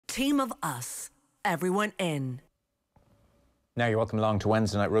team of us, everyone in. Now you're welcome along to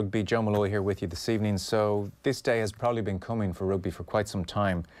Wednesday Night Rugby. Joe Molloy here with you this evening. So this day has probably been coming for rugby for quite some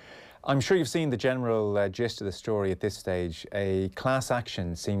time. I'm sure you've seen the general gist of the story at this stage. A class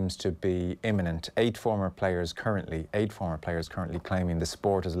action seems to be imminent. Eight former players currently claiming the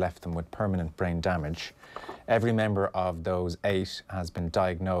sport has left them with permanent brain damage. Every member of those eight has been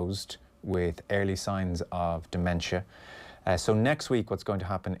diagnosed with early signs of dementia. So next week what's going to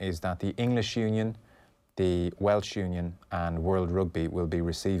happen is that the English Union, the Welsh Union and World Rugby will be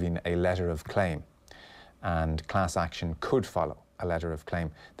receiving a letter of claim, and class action could follow a letter of claim.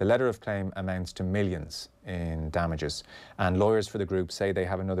 The letter of claim amounts to millions in damages, and lawyers for the group say they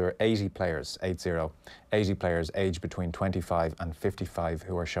have another 80 players, 80 players aged between 25 and 55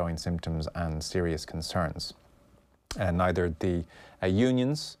 who are showing symptoms and serious concerns. Neither the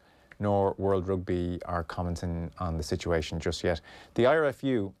unions nor World Rugby are commenting on the situation just yet. The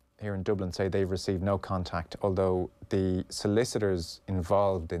IRFU here in Dublin say they've received no contact, although the solicitors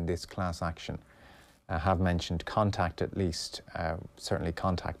involved in this class action have mentioned contact, at least, certainly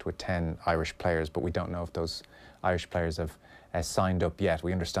contact with 10 Irish players, but we don't know if those Irish players have signed up yet.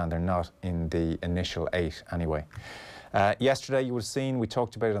 We understand they're not in the initial 8 anyway. Yesterday you would have seen, we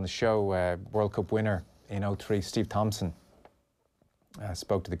talked about it on the show, World Cup winner in 03, Steve Thompson,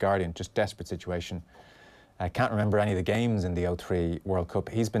 spoke to The Guardian, just desperate situation. I can't remember any of the games in the 03 World Cup.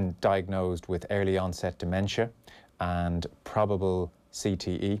 He's been diagnosed with early onset dementia and probable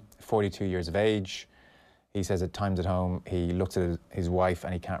CTE, 42 years of age. He says at times at home he looks at his wife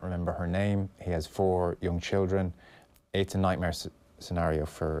and he can't remember her name. He has 4 young children. It's a nightmare scenario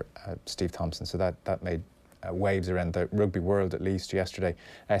for Steve Thompson. So that made waves around the rugby world, at least yesterday.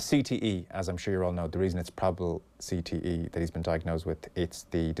 CTE, as I'm sure you all know, the reason it's probable CTE that he's been diagnosed with, it's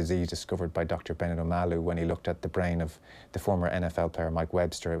the disease discovered by Dr. Bennett Omalu when he looked at the brain of the former NFL player Mike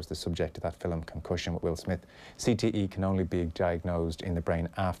Webster. It was the subject of that film Concussion with Will Smith. CTE can only be diagnosed in the brain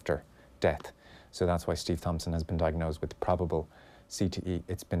after death. So that's why Steve Thompson has been diagnosed with probable CTE.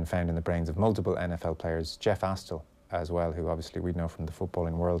 It's been found in the brains of multiple NFL players, Jeff Astle as well, who obviously we know from the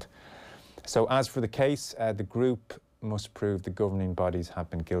footballing world. So as for the case, the group must prove the governing bodies have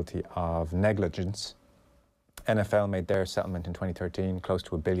been guilty of negligence. NFL made their settlement in 2013, close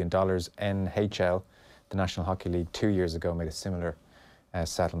to $1 billion. NHL, the National Hockey League, 2 years ago made a similar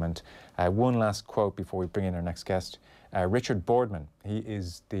settlement. One last quote before we bring in our next guest. Richard Boardman, he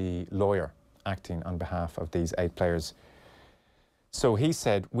is the lawyer acting on behalf of these 8 players. So he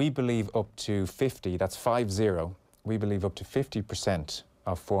said, we believe up to 50, that's 50, we believe up to 50%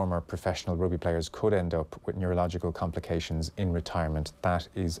 of former professional rugby players could end up with neurological complications in retirement. That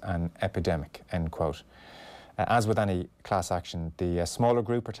is an epidemic, end quote. As with any class action, the smaller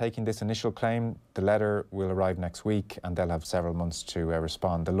group are taking this initial claim. The letter will arrive next week and they'll have several months to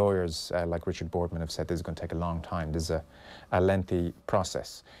respond. The lawyers, like Richard Boardman, have said this is going to take a long time. This is a lengthy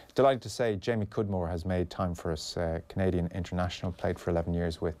process. Delighted to say Jamie Cudmore has made time for us, Canadian international, played for 11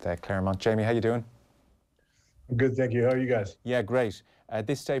 years with Claremont. Jamie, how you doing? Good, thank you. How are you guys? Yeah, great.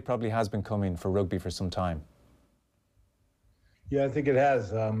 This day probably has been coming for rugby for some time. Yeah, I think it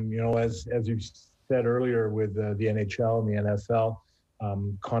has. You know, as you said earlier with the NHL and the NFL,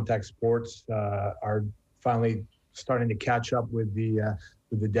 contact sports are finally starting to catch up with the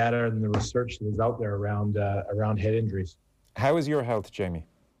data and the research that is out there around head injuries. How is your health, Jamie?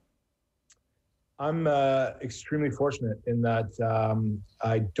 I'm extremely fortunate in that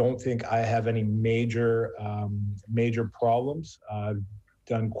I don't think I have any major problems. I've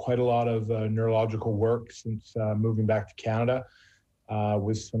done quite a lot of neurological work since moving back to Canada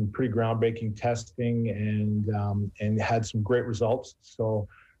with some pretty groundbreaking testing and had some great results. So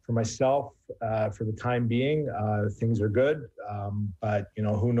for myself, for the time being, things are good. But, you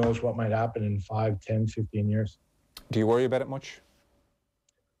know, who knows what might happen in 5, 10, 15 years. Do you worry about it much?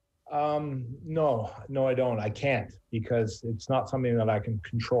 No, I don't. I can't, because it's not something that I can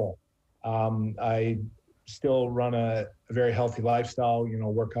control. I still run a very healthy lifestyle, you know,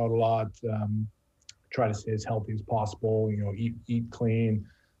 work out a lot, try to stay as healthy as possible, you know, eat clean,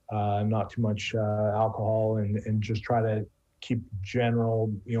 not too much alcohol, and just try to keep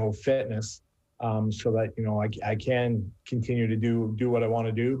general, you know, fitness, so that, you know, I can continue to do what I want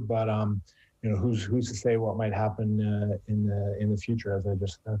to do. But, you know, who's to say what might happen in the future, as I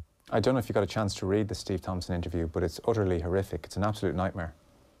just said. I don't know if you got a chance to read the Steve Thompson interview, but it's utterly horrific. It's an absolute nightmare.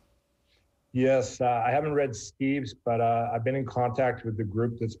 Yes, I haven't read Steve's, but I've been in contact with the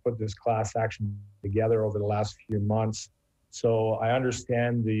group that's put this class action together over the last few months. So I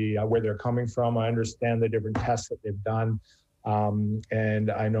understand where they're coming from. I understand the different tests that they've done. And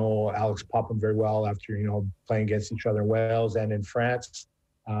I know Alex Popham very well after, you know, playing against each other in Wales and in France.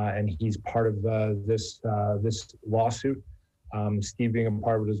 and he's part of this lawsuit. Steve being a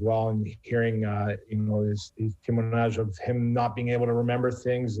part of it as well, and hearing his témoignage of him not being able to remember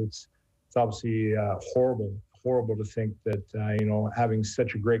things. It's obviously horrible to think that having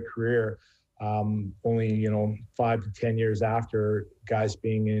such a great career, only 5 to 10 years after, guys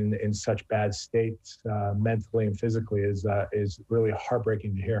being in such bad states mentally and physically is really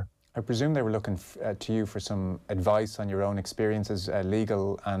heartbreaking to hear. I presume they were looking to you for some advice on your own experiences,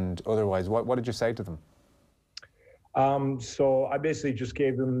 legal and otherwise. What did you say to them? So I basically just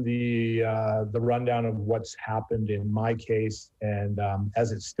gave them the rundown of what's happened in my case, and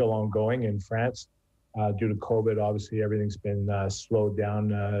as it's still ongoing in France due to COVID, obviously everything's been slowed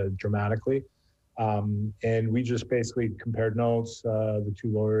down dramatically. And we just basically compared notes. The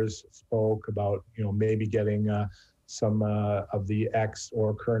two lawyers spoke about maybe getting some of the ex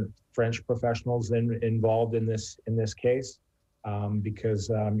or current French professionals involved in this case,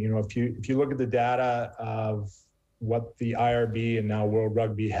 because if you look at the data of what the IRB and now World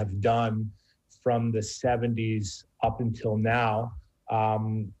Rugby have done from the 70s up until now,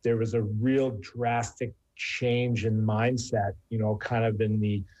 there was a real drastic change in mindset, kind of in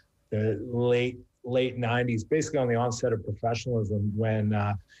the late 90s, basically on the onset of professionalism, when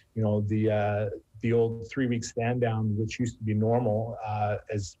the old 3-week stand down, which used to be normal,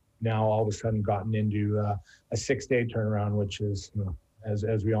 has now all of a sudden gotten into a 6-day turnaround, which is,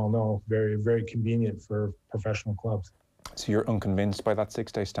 as we all know, very, very convenient for professional clubs. So you're unconvinced by that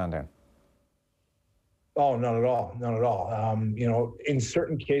 6-day stand down? Oh, not at all, not at all. In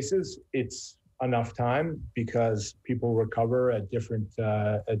certain cases, it's enough time because people recover at different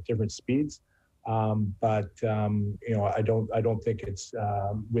speeds. But I don't think it's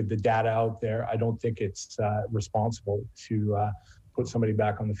with the data out there. I don't think it's responsible to put somebody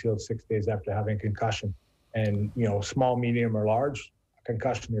back on the field 6 days after having a concussion. And small, medium, or large, a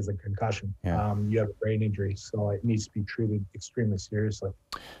concussion is a concussion. Yeah. You have a brain injury, so it needs to be treated extremely seriously.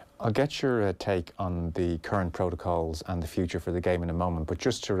 I'll get your take on the current protocols and the future for the game in a moment, but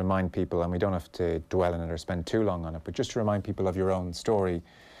just to remind people, and we don't have to dwell on it or spend too long on it, but just to remind people of your own story,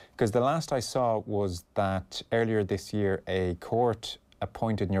 because the last I saw was that earlier this year a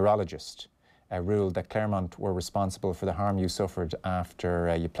court-appointed neurologist ruled that Claremont were responsible for the harm you suffered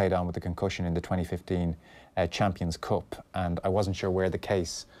after you played on with a concussion in the 2015 Champions Cup, and I wasn't sure where the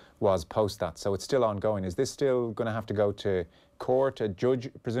case was post that, so it's still ongoing. Is this still going to have to go to court? A judge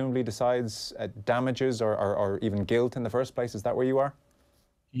presumably decides damages or even guilt in the first place? Is that where you are?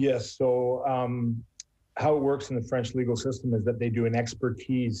 Yes, so how it works in the French legal system is that they do an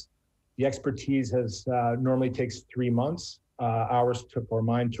expertise. The expertise normally takes 3 months.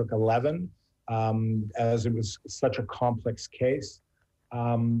 Mine took 11, as it was such a complex case.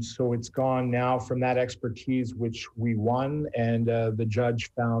 So it's gone now from that expertise, which we won, and the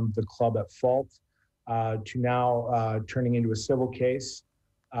judge found the club at fault, to now turning into a civil case.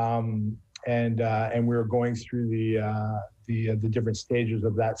 And we're going through the different stages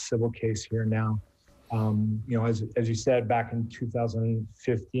of that civil case here now. As you said, back in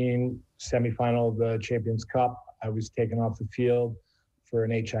 2015, semifinal of the Champions Cup, I was taken off the field for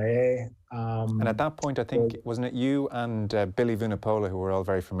an HIA. And at that point, I think, wasn't it you and Billy Vunipola, who we're all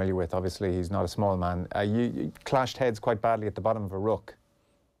very familiar with? Obviously, he's not a small man. You clashed heads quite badly at the bottom of a ruck.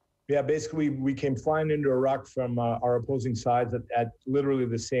 Yeah, basically, we came flying into a ruck from our opposing sides at literally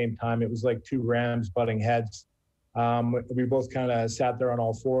the same time. It was like two rams butting heads. We both kind of sat there on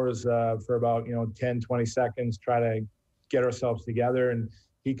all fours for about 10, 20 seconds, try to get ourselves together. And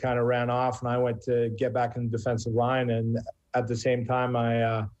he kind of ran off, and I went to get back in the defensive line. And at the same time,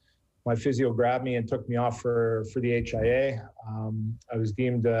 my physio grabbed me and took me off for the HIA. I was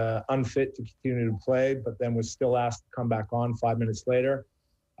deemed unfit to continue to play, but then was still asked to come back on 5 minutes later.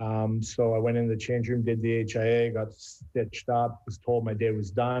 So I went in the change room, did the HIA, got stitched up, was told my day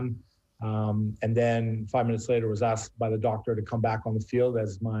was done. And then 5 minutes later was asked by the doctor to come back on the field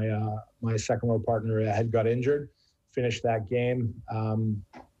as my second row partner had got injured. Finished that game.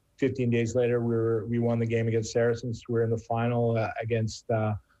 15 days later, we won the game against Saracens. We were in the final against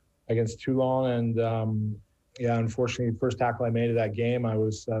Toulon. And unfortunately, the first tackle I made of that game, I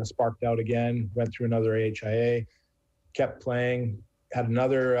was sparked out again, went through another HIA, kept playing, had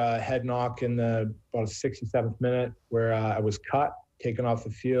another head knock in about the 67th minute where I was cut, taken off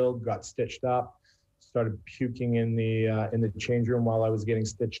the field, got stitched up, started puking in the change room while I was getting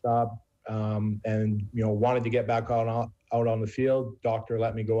stitched up, and wanted to get back out on the field. Doctor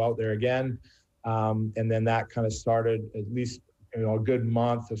let me go out there again, and then that kind of started at least a good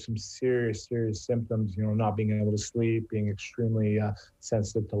month of some serious symptoms. Not being able to sleep, being extremely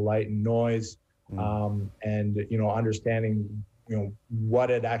sensitive to light and noise, and understanding what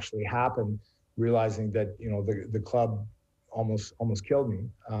had actually happened, realizing that, the club almost killed me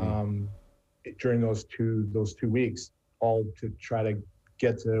during those two weeks, all to try to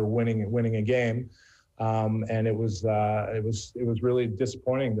get to winning a game. And it was really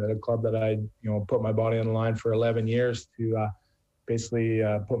disappointing that a club that I put my body on the line for 11 years to basically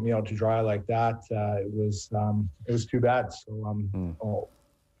put me out to dry like that. It was too bad. So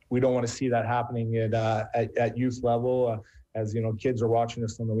we don't want to see that happening at youth level. As kids are watching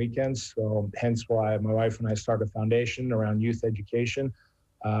us on the weekends. So hence why my wife and I started a foundation around youth education,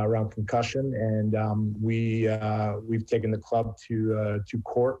 around concussion, and we've taken the club to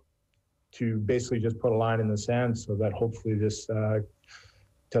court to basically just put a line in the sand so that hopefully this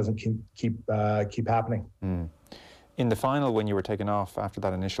doesn't keep happening. In the final, when you were taken off after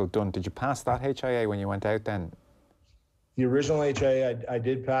that initial dun, did you pass that HIA when you went out then? The original HIA I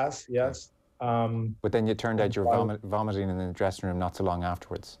did pass, yes. But then you turned out you were vomiting in the dressing room not so long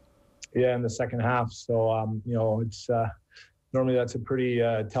afterwards. Yeah, in the second half. So, it's normally that's a pretty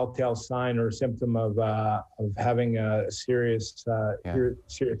telltale sign or symptom of having a serious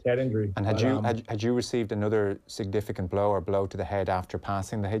head injury. And had you received another significant blow to the head after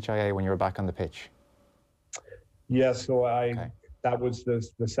passing the HIA when you were back on the pitch? Yeah, so that was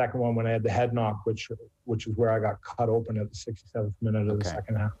the second one when I had the head knock, which is where I got cut open at the 67th minute of the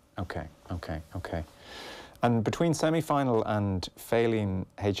second half. Okay. And between semi-final and failing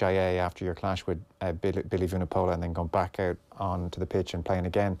HIA after your clash with Billy Vunipola and then going back out onto the pitch and playing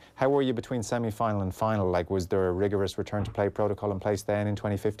again, how were you between semi-final and final? Like, was there a rigorous return to play protocol in place then in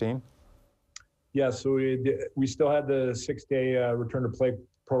 2015? Yeah, so we still had the 6-day return to play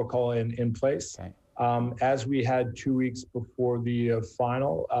protocol in place. Okay. As we had 2 weeks before the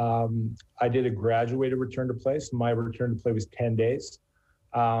final, I did a graduated return to play. So my return to play was 10 days.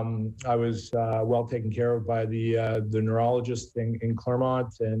 I was well taken care of by the neurologist in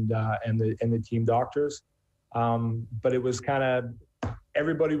Claremont and the team doctors. But it was kind of,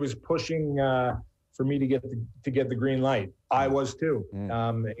 everybody was pushing for me to get the green light. I was too.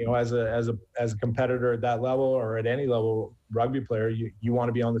 As a competitor at that level or at any level, rugby player, you want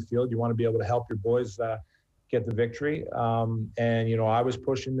to be on the field. You want to be able to help your boys get the victory. And I was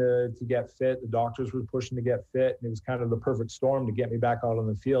pushing to get fit. The doctors were pushing to get fit, and it was kind of the perfect storm to get me back out on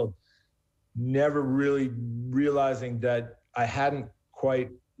the field. Never really realizing that I hadn't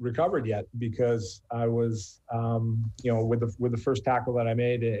quite recovered yet, because I was, with the first tackle that I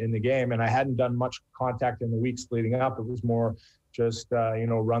made in the game, and I hadn't done much contact in the weeks leading up. It was more just,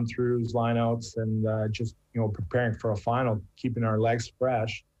 run-throughs, line-outs, and just, preparing for a final, keeping our legs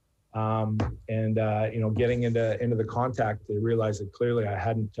fresh. And getting into the contact, I realized that clearly I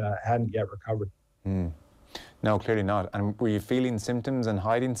hadn't yet recovered. No, clearly not. And were you feeling symptoms and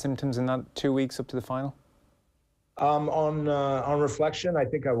hiding symptoms in that 2 weeks up to the final? On reflection, I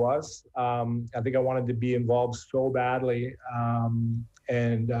think I was. I think I wanted to be involved so badly,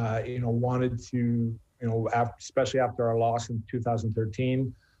 and wanted to, especially after our loss in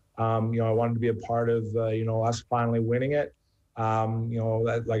 2013. I wanted to be a part of, us finally winning it.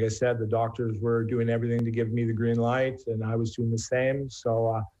 Like I said, the doctors were doing everything to give me the green light, and I was doing the same.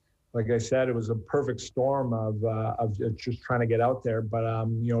 So, like I said, it was a perfect storm of just trying to get out there. But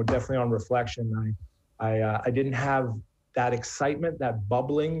definitely on reflection, I didn't have that excitement, that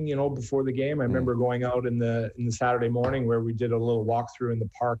bubbling, before the game. I remember going out in the Saturday morning where we did a little walkthrough in the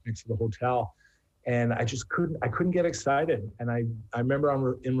park next to the hotel, and I just couldn't get excited. And I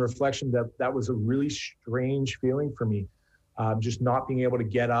remember in reflection that was a really strange feeling for me. Just not being able to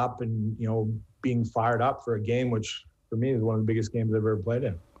get up and, being fired up for a game, which for me is one of the biggest games I've ever played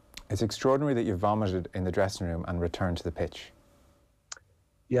in. It's extraordinary that you vomited in the dressing room and returned to the pitch.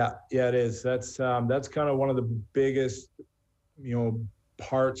 Yeah, it is. That's kind of one of the biggest,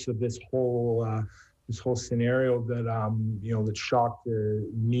 parts of this whole scenario that that shocked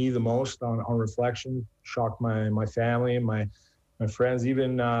me the most on reflection. Shocked my family and my friends.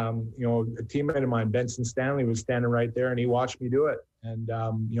 Even a teammate of mine, Benson Stanley, was standing right there, and he watched me do it. And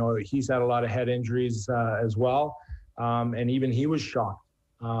he's had a lot of head injuries as well, and even he was shocked.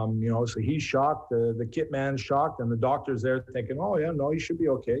 So he's shocked. The kit man's shocked, and the doctor's there thinking, "Oh yeah, no, you should be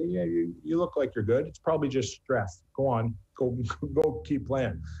okay. Yeah, you look like you're good. It's probably just stress. Go on, go keep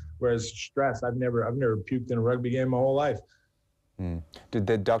playing." Whereas stress, I've never puked in a rugby game my whole life. Did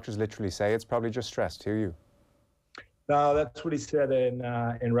the doctors literally say it's probably just stress to you? No, that's what he said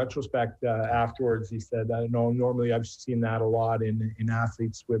in retrospect afterwards. He said, "No, normally I've seen that a lot in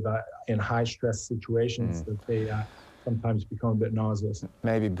athletes with in high stress situations that sometimes become a bit nauseous.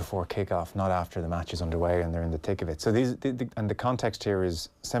 Maybe before kickoff, not after the match is underway and they're in the thick of it. So and the context here is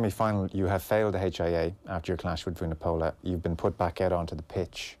semi-final. You have failed the HIA after your clash with Vunipola. You've been put back out onto the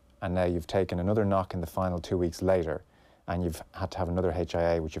pitch, and now you've taken another knock in the final 2 weeks later, and you've had to have another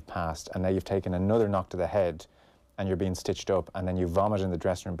HIA which you've passed, and now you've taken another knock to the head, and you're being stitched up, and then you vomit in the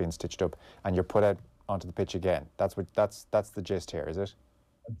dressing room being stitched up, and you're put out onto the pitch again. That's the gist here, is it?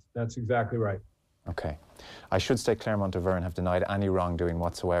 That's exactly right. Okay. I should say Clermont Auvergne have denied any wrongdoing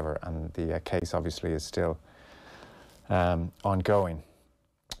whatsoever, and the case obviously is still ongoing.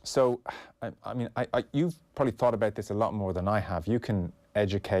 So, I mean, you've probably thought about this a lot more than I have. You can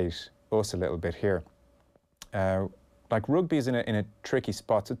educate us a little bit here. Like, rugby is in a tricky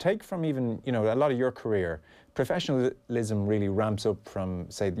spot. So take from even, you know, a lot of your career, professionalism really ramps up from,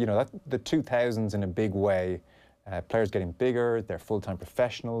 say, you know, the 2000s in a big way. Players getting bigger, they're full-time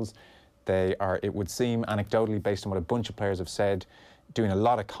professionals. They are, it would seem, anecdotally, based on what a bunch of players have said, doing a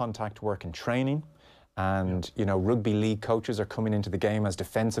lot of contact work and training. And, you know, rugby league coaches are coming into the game as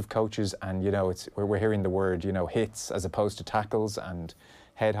defensive coaches. And, you know, we're hearing the word, you know, hits as opposed to tackles and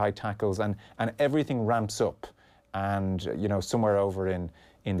head-high tackles. And everything ramps up. And, you know, somewhere over in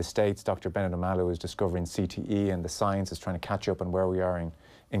the States, Dr. Bennett Omalu is discovering CTE, and the science is trying to catch up on where we are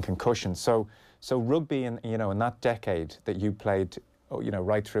in concussion. So rugby, you know, in that decade that you played, you know,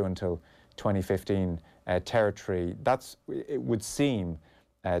 right through until 2015 territory, it would seem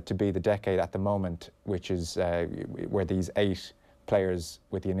to be the decade at the moment, which is where these 8 players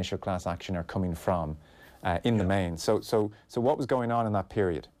with the initial class action are coming from in the main. So what was going on in that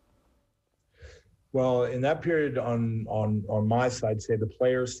period? Well, in that period on my side, say the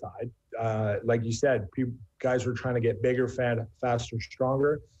players' side, like you said, guys were trying to get bigger, faster,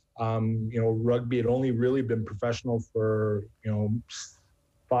 stronger. You know, rugby had only really been professional for, you know,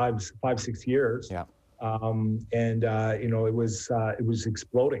 5-6 years. Yeah. You know, it was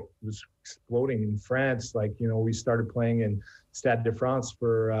exploding. It was exploding in France. Like, you know, we started playing in Stade de France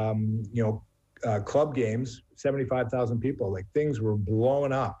for, you know, club games, 75,000 people. Like, things were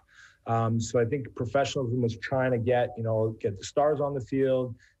blowing up. So I think professionalism was trying to get the stars on the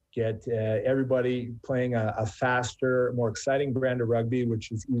field, get everybody playing a faster, more exciting brand of rugby,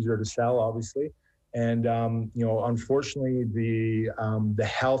 which is easier to sell, obviously. And you know, unfortunately, the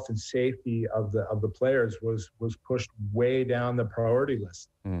health and safety of the players was pushed way down the priority list.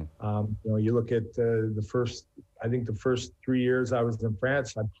 You know, you look at the first 3 years I was in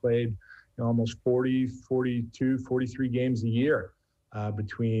France, I played, you know, almost 40, 42, 43 games a year.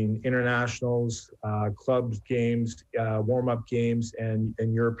 Between internationals, clubs games, warm-up games, and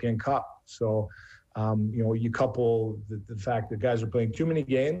European Cup. So, you know, you couple the fact that guys are playing too many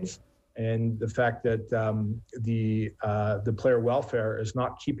games and the fact that the player welfare is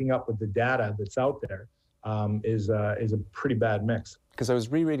not keeping up with the data that's out there is a pretty bad mix. Because I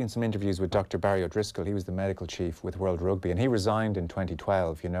was rereading some interviews with Dr. Barry O'Driscoll. He was the medical chief with World Rugby, and he resigned in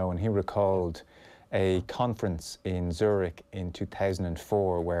 2012, you know, and he recalled a conference in Zurich in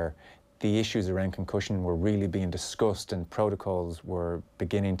 2004 where the issues around concussion were really being discussed and protocols were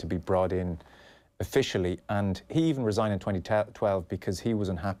beginning to be brought in officially. And he even resigned in 2012 because he was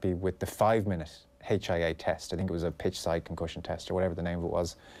unhappy with the 5-minute HIA test. I think it was a pitch side concussion test or whatever the name of it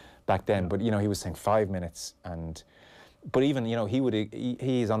was back then. But, you know, he was saying 5 minutes. But even, you know,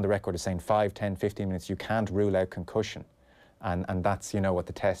 he is on the record as saying 5, 10, 15 minutes, you can't rule out concussion. And that's, you know, what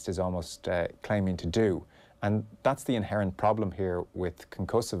the test is almost claiming to do. And that's the inherent problem here with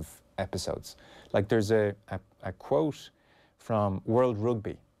concussive episodes. Like, there's a quote from World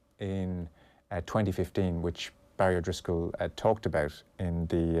Rugby in 2015, which Barry O'Driscoll talked about in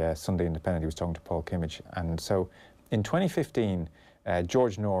the Sunday Independent. He was talking to Paul Kimmage. And so in 2015,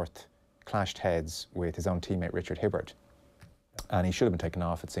 George North clashed heads with his own teammate Richard Hibbert. And he should have been taken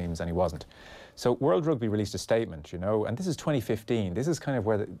off, it seems, and he wasn't. So World Rugby released a statement, you know, and this is 2015. This is kind of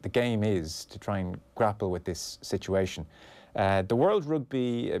where the game is to try and grapple with this situation. The World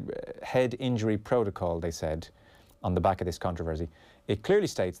Rugby head injury protocol, they said, on the back of this controversy, it clearly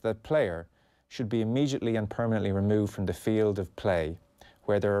states that a player should be immediately and permanently removed from the field of play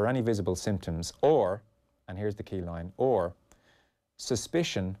where there are any visible symptoms or, and here's the key line, or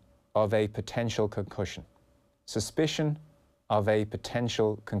suspicion of a potential concussion. Suspicion of a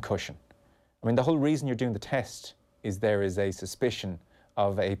potential concussion. I mean, the whole reason you're doing the test is there is a suspicion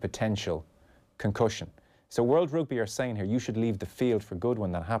of a potential concussion. So World Rugby are saying here, you should leave the field for good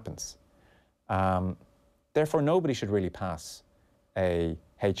when that happens. Therefore, nobody should really pass a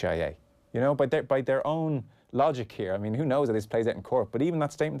HIA. You know, by their own logic here, I mean, who knows how this plays out in court, but even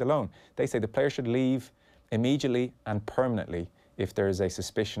that statement alone, they say the player should leave immediately and permanently if there is a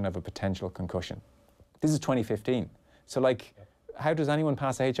suspicion of a potential concussion. This is 2015. So, like, how does anyone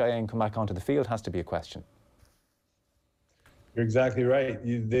pass HIA and come back onto the field has to be a question. You're exactly right.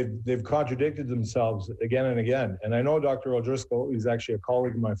 They've contradicted themselves again and again. And I know Dr. O'Driscoll, who's actually a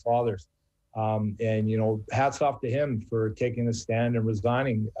colleague of my father's, and, you know, hats off to him for taking a stand and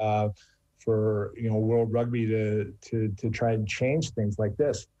resigning for, you know, World Rugby to try and change things like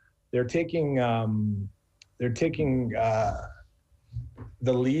this. They're taking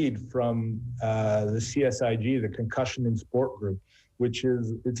the lead from the CSIG, the Concussion in Sport Group, which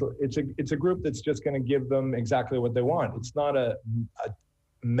is it's a group that's just going to give them exactly what they want. It's not a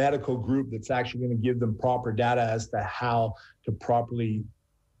medical group that's actually going to give them proper data as to how to properly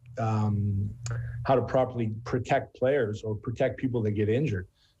protect players or protect people that get injured.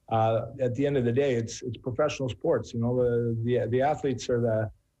 At the end of the day, it's professional sports. You know, the athletes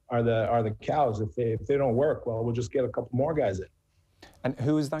are the cows. If they don't work, well, we'll just get a couple more guys in. And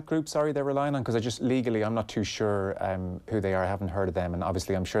who is that group, sorry, they're relying on? Because legally, I'm not too sure who they are. I haven't heard of them. And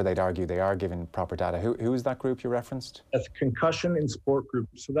obviously, I'm sure they'd argue they are giving proper data. Who is that group you referenced? That's Concussion in Sport Group.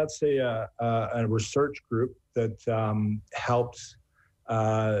 So that's a research group that helps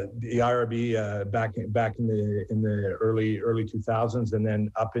the IRB back in the early 2000s, and then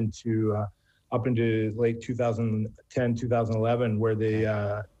up into late 2010, 2011, where they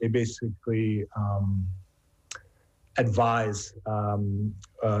basically advise World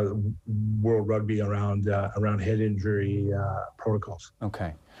Rugby around head injury protocols.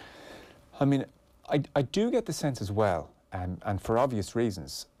 Okay. I mean, I do get the sense as well, and for obvious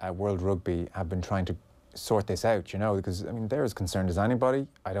reasons, World Rugby have been trying to sort this out, you know, because, I mean, they're as concerned as anybody.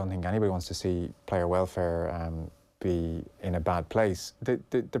 I don't think anybody wants to see player welfare be in a bad place.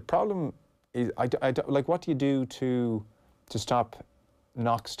 The problem is, like, what do you do to stop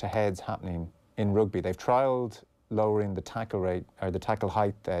knocks to heads happening in rugby? They've trialled lowering the tackle rate or the tackle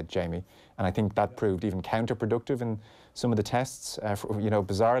height, Jamie, and I think that proved even counterproductive in some of the tests. You know,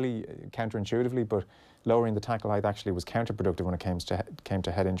 bizarrely, counterintuitively, but lowering the tackle height actually was counterproductive when it came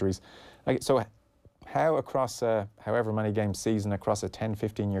to head injuries. So, how across however many game season, across a 10,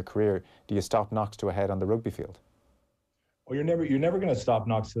 15-year career, do you stop knocks to a head on the rugby field? Well, you're never going to stop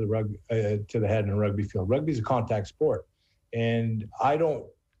knocks to the head in a rugby field. Rugby's a contact sport, and I don't.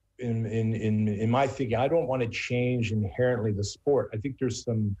 In my thinking, I don't want to change inherently the sport. I think there's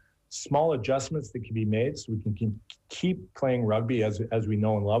some small adjustments that can be made so we can keep playing rugby as we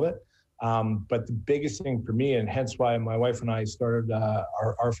know and love it. But the biggest thing for me, and hence why my wife and I started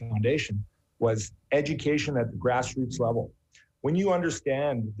our foundation, was education at the grassroots level. When you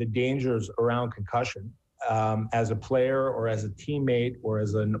understand the dangers around concussion, as a player or as a teammate or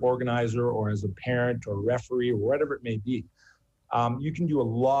as an organizer or as a parent or referee or whatever it may be, you can do a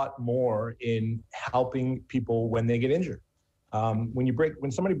lot more in helping people when they get injured.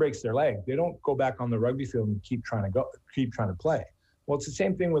 When somebody breaks their leg, they don't go back on the rugby field and keep trying to play. Well, it's the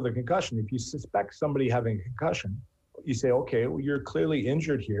same thing with a concussion. If you suspect somebody having a concussion, you say, okay, well, you're clearly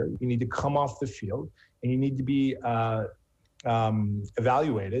injured here. You need to come off the field and you need to be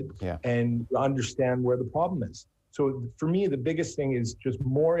evaluated and understand where the problem is. So for me, the biggest thing is just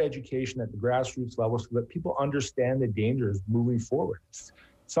more education at the grassroots level so that people understand the dangers moving forward. It's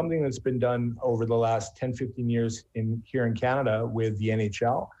something that's been done over the last 10, 15 years here in Canada with the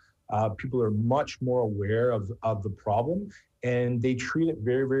NHL. People are much more aware of the problem, and they treat it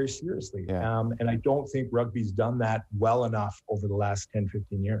very, very seriously. And I don't think rugby's done that well enough over the last 10,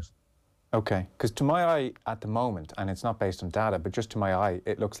 15 years. Okay, because to my eye at the moment, and it's not based on data, but just to my eye,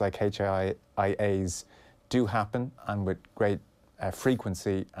 it looks like HIAs do happen, and with great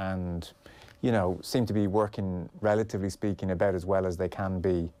frequency, and, you know, seem to be working, relatively speaking, about as well as they can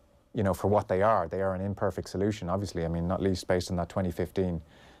be, you know, for what they are. They are an imperfect solution, obviously. I mean, not least based on that 2015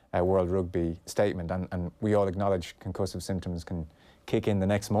 World Rugby statement, and we all acknowledge concussive symptoms can kick in the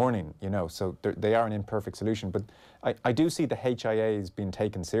next morning, you know, so they are an imperfect solution. But I do see the HIAs being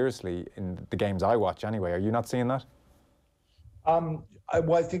taken seriously in the games I watch anyway. Are you not seeing that?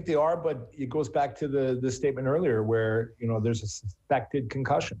 Well, I think they are, but it goes back to the statement earlier where, you know, there's a suspected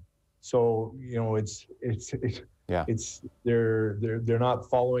concussion. So, you know, they're not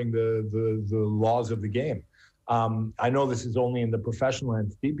following the laws of the game. I know this is only in the professional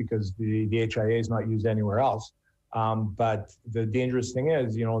entity because the HIA is not used anywhere else. But the dangerous thing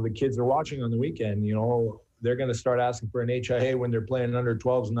is, you know, the kids are watching on the weekend, you know, they're going to start asking for an HIA when they're playing under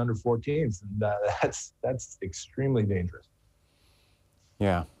 12s and under 14s. And that's extremely dangerous.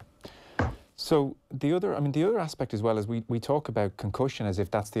 Yeah. So the other aspect as well is we talk about concussion as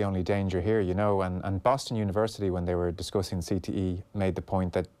if that's the only danger here, you know, and Boston University, when they were discussing CTE, made the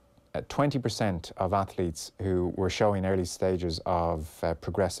point that 20% of athletes who were showing early stages of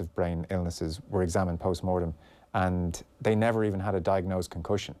progressive brain illnesses were examined post-mortem and they never even had a diagnosed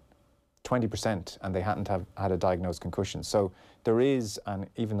concussion. 20%, and they hadn't had a diagnosed concussion. So there is, and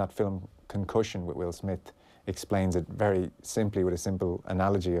even that film Concussion with Will Smith explains it very simply with a simple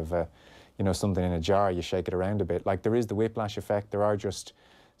analogy of, you know, something in a jar, you shake it around a bit. Like, there is the whiplash effect. There are just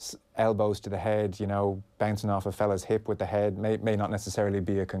elbows to the head, you know, bouncing off a fella's hip with the head may not necessarily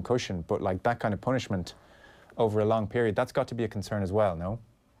be a concussion, but like that kind of punishment over a long period, that's got to be a concern as well, no?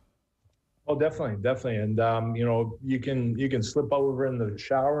 Oh, definitely, definitely. And, you know, you can slip over in the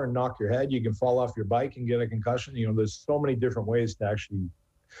shower and knock your head. You can fall off your bike and get a concussion. You know, there's so many different ways to actually,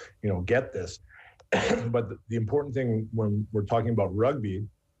 you know, get this. But the important thing when we're talking about rugby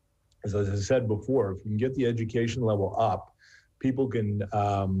is, as I said before, if we can get the education level up, people can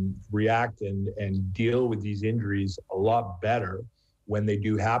react and deal with these injuries a lot better when they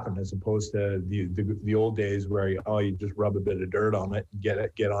do happen, as opposed to the old days where you just rub a bit of dirt on it and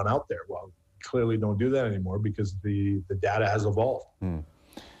get on out there. Well, clearly don't do that anymore because the data has evolved.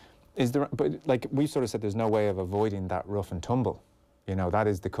 Is there, but like we sort of said, there's no way of avoiding that rough and tumble. You know, that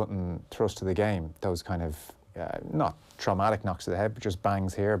is the cut and thrust of the game. Those kind of not traumatic knocks to the head, but just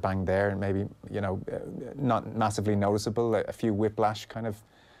bangs here, bang there, and maybe, you know, not massively noticeable, a few whiplash kind of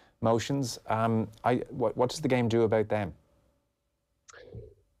motions. What does the game do about them?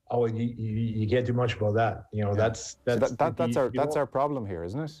 Oh, you can't do much about that. You know, that's our problem here,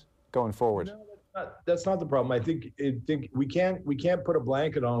 isn't it? Going forward. No, that's not the problem. I think we can't put a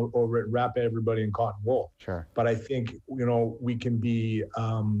blanket over it and wrap everybody in cotton wool. Sure. But I think, you know, we can be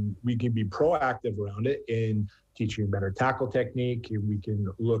proactive around it in teaching better tackle technique. We can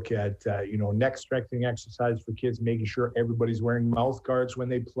look at you know, neck strengthening exercise for kids, making sure everybody's wearing mouth guards when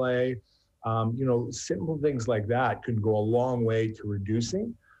they play. You know, simple things like that can go a long way to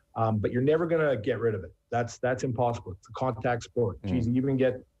reducing. But you're never going to get rid of it. That's impossible. It's a contact sport. Geez, you even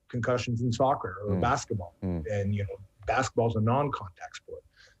get concussions in soccer or basketball. And, you know, basketball's a non-contact sport.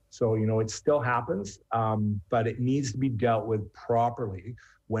 So, you know, it still happens, but it needs to be dealt with properly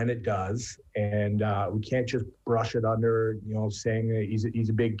when it does. And we can't just brush it under, you know, saying that he's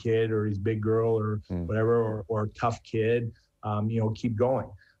a big kid or he's a big girl or whatever, or a tough kid, you know, keep going.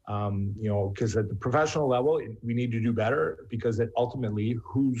 You know, because at the professional level, we need to do better, because it ultimately,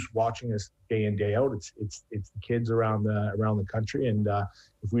 who's watching us day in, day out? It's the kids around the country, and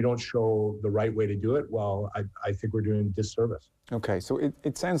if we don't show the right way to do it, well, I think we're doing a disservice. Okay, so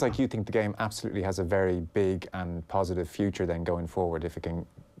it sounds like you think the game absolutely has a very big and positive future then going forward, if it can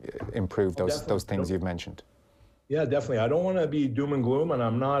improve those things you've mentioned. Yeah, definitely. I don't want to be doom and gloom, and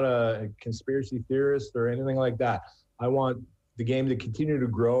I'm not a conspiracy theorist or anything like that. I want the game to continue to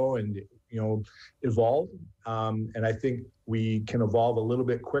grow and, you know, evolve. And I think we can evolve a little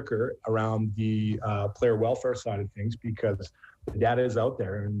bit quicker around the player welfare side of things, because the data is out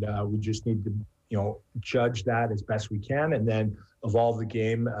there, and we just need to, you know, judge that as best we can, and then evolve the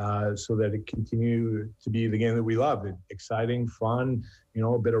game so that it continue to be the game that we love. Exciting, fun, you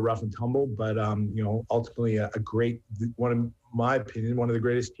know, a bit of rough and tumble, but, you know, ultimately a great, one of my opinion, one of the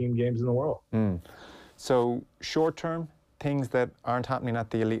greatest team games in the world. So short term, things that aren't happening at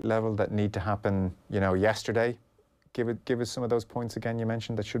the elite level that need to happen, you know, yesterday. Give us some of those points again you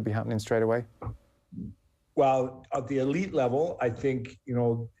mentioned that should be happening straight away. Well, at the elite level, I think, you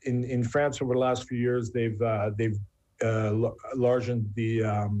know, in France over the last few years, they've largened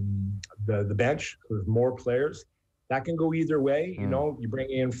the bench. So there's more players. That can go either way. You know, you bring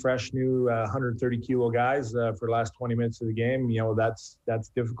in fresh new 130 kilo guys for the last 20 minutes of the game. You know, that's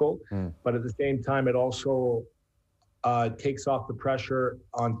difficult. But at the same time, it also takes off the pressure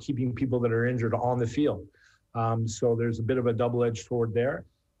on keeping people that are injured on the field. So there's a bit of a double-edged sword there.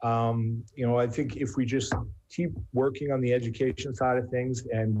 You know, I think if we just keep working on the education side of things,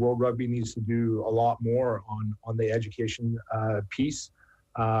 and World Rugby needs to do a lot more on the education piece,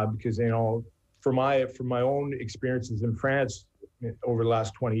 because, you know, for my own experiences in France over the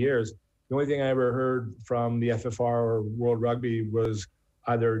last 20 years, the only thing I ever heard from the FFR or World Rugby was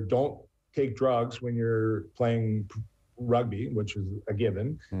either don't take drugs when you're playing rugby, which is a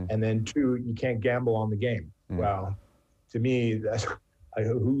given, and then 2, you can't gamble on the game. Well, to me, that's,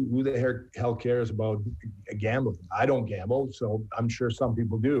 who the hell cares about gambling? I don't gamble, so I'm sure some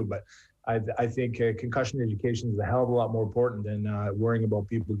people do, but I think concussion education is a hell of a lot more important than worrying about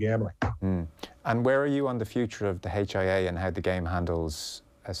people gambling. And where are you on the future of the HIA and how the game handles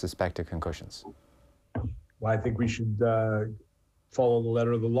suspected concussions? Well, I think we should follow the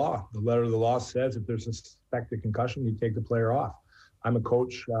letter of the law. The letter of the law says if there's a suspected concussion, you take the player off. I'm a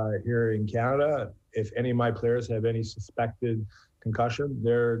coach here in Canada. If any of my players have any suspected concussion,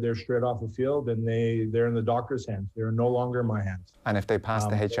 they're straight off the field, and they're in the doctor's hands. They're no longer in my hands. And if they pass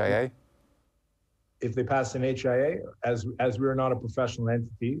the HIA? if they pass an HIA, as we're not a professional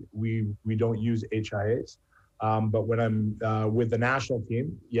entity, we don't use HIAs. But when I'm with the national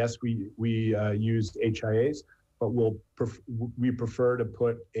team, yes, we use HIAs, but we prefer to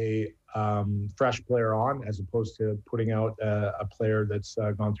put a fresh player on as opposed to putting out a player that's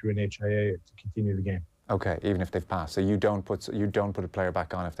gone through an HIA to continue the game. Okay, even if they've passed. So you don't put a player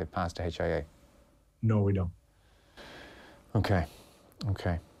back on if they've passed a HIA? No, we don't. Okay.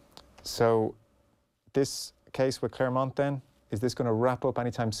 So this case with Claremont then, is this going to wrap up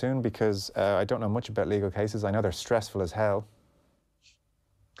anytime soon? Because I don't know much about legal cases. I know they're stressful as hell.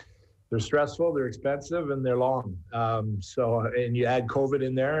 They're stressful, they're expensive, and they're long. And you add COVID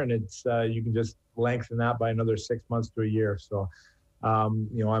in there, and it's you can just lengthen that by another 6 months to a year. So,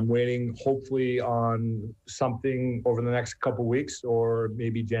 I'm waiting hopefully on something over the next couple of weeks, or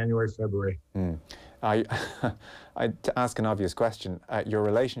maybe January, February. To ask an obvious question, your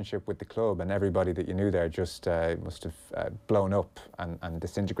relationship with the club and everybody that you knew there just must have blown up and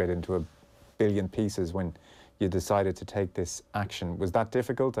disintegrated into a billion pieces when you decided to take this action. Was that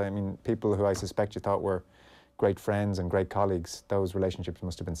difficult? I mean, people who I suspect you thought were great friends and great colleagues, those relationships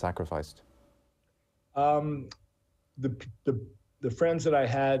must have been sacrificed. The friends that I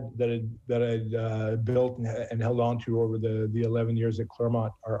had that I'd built and held on to over the 11 years at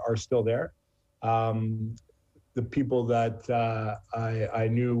Claremont are still there. The people that I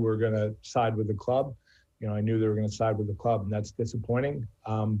knew were going to side with the club, I knew they were going to side with the club, and that's disappointing.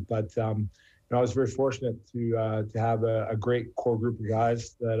 But I was very fortunate to have a great core group of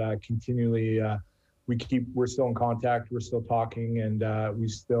guys that continually we're still in contact, we're still talking, and we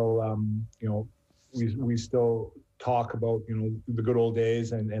still we still talk about the good old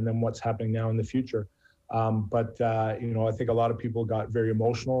days and then what's happening now in the future. But I think a lot of people got very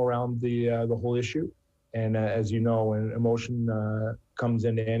emotional around the whole issue, and as you know, when emotion comes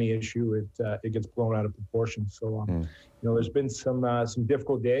into any issue, it gets blown out of proportion. So there's been some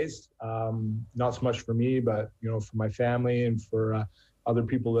difficult days, not so much for me, but for my family and for other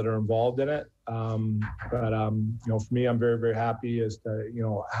people that are involved in it. But for me, I'm very, very happy as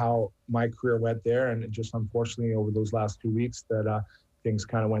to how my career went there, and just unfortunately over those last 2 weeks that things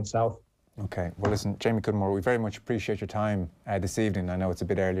kind of went south. Okay, well listen, Jamie Cudmore, we very much appreciate your time this evening. I know it's a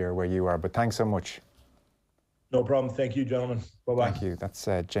bit earlier where you are, but thanks so much. No problem. Thank you, gentlemen. Bye-bye. Thank you. That's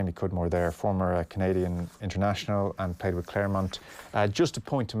Jamie Cudmore there, former Canadian international and played with Claremont. Just a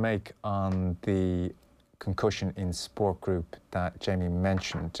point to make on the concussion in sport group that Jamie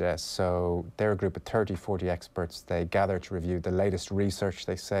mentioned. So they're a group of 30, 40 experts. They gather to review the latest research,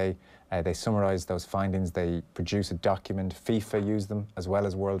 they say. They summarise those findings. They produce a document. FIFA use them, as well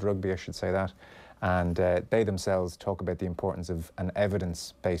as World Rugby, I should say that. And they themselves talk about the importance of an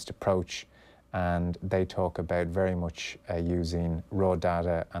evidence-based approach. And they talk about very much using raw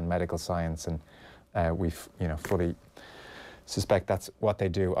data and medical science. And we fully suspect that's what they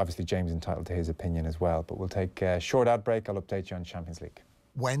do. Obviously, James is entitled to his opinion as well. But we'll take a short ad break. I'll update you on Champions League.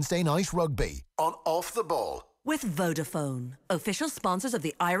 Wednesday night rugby on Off the Ball. With Vodafone, official sponsors of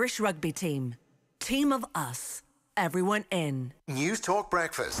the Irish rugby team. Team of us, everyone in. News Talk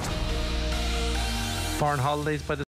Breakfast. Foreign holidays by the